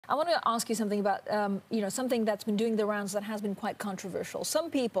I want to ask you something about, something that's been doing the rounds that has been quite controversial. Some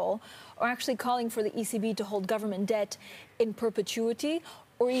people are actually calling for the ECB to hold government debt in perpetuity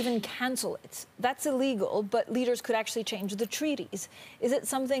or even cancel it. That's illegal, but leaders could actually change the treaties. Is it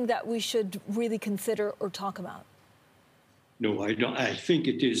something that we should really consider or talk about? No, I don't. I think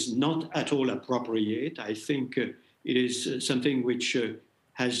it is not at all appropriate. I think it is something which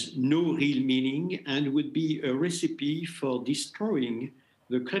has no real meaning and would be a recipe for destroying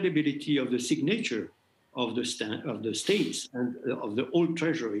the credibility of the signature of the states and of the old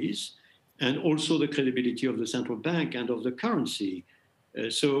treasuries, and also the credibility of the central bank and of the currency.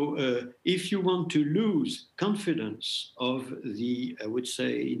 So if you want to lose confidence of the, I would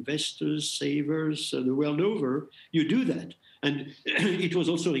say, investors, savers the world over, you do that. And it was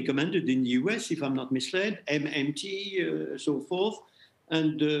also recommended in the US, if I'm not misled, MMT, so forth.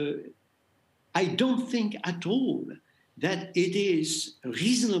 And I don't think at all that it is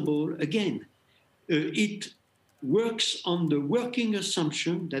reasonable. Again, it works on the working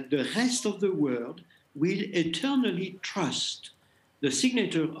assumption that the rest of the world will eternally trust the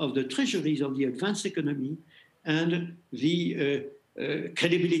signature of the treasuries of the advanced economy and the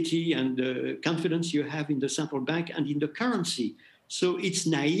credibility and confidence you have in the central bank and in the currency. So it's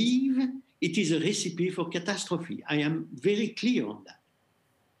naive. It is a recipe for catastrophe. I am very clear on that.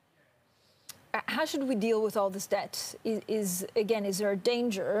 How should we deal with all this debt? Is there a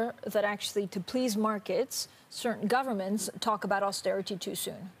danger that actually, to please markets, certain governments talk about austerity too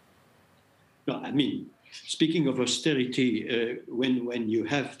soon? No, I mean, speaking of austerity, when you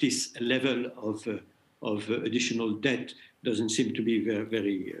have this level of additional debt, doesn't seem to be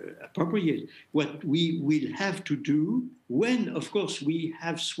very appropriate. What we will have to do when, of course, we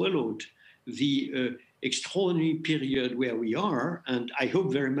have swallowed the extraordinary period where we are, and I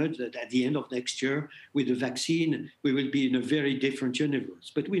hope very much that at the end of next year, with the vaccine, we will be in a very different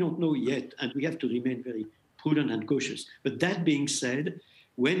universe. But we don't know yet, and we have to remain very prudent and cautious. But that being said,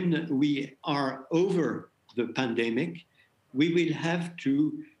 when we are over the pandemic, we will have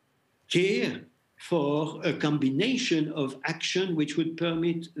to care for a combination of action which would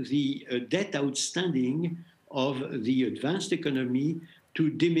permit the debt outstanding of the advanced economy to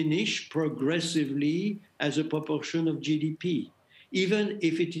diminish progressively as a proportion of GDP. Even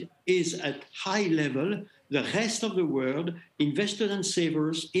if it is at high level, the rest of the world, investors and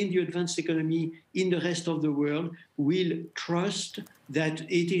savers in the advanced economy in the rest of the world will trust that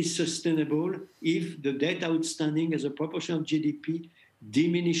it is sustainable if the debt outstanding as a proportion of GDP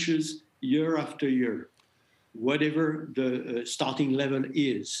diminishes year after year, whatever the starting level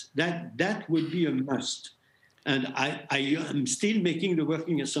is. That would be a must. And I am still making the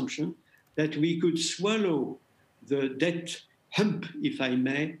working assumption that we could swallow the debt hump, if I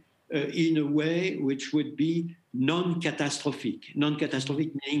may, in a way which would be non-catastrophic.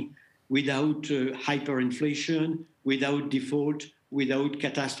 Non-catastrophic meaning without hyperinflation, without default, without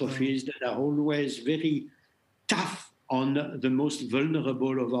catastrophes that are always very tough on the most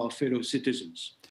vulnerable of our fellow citizens.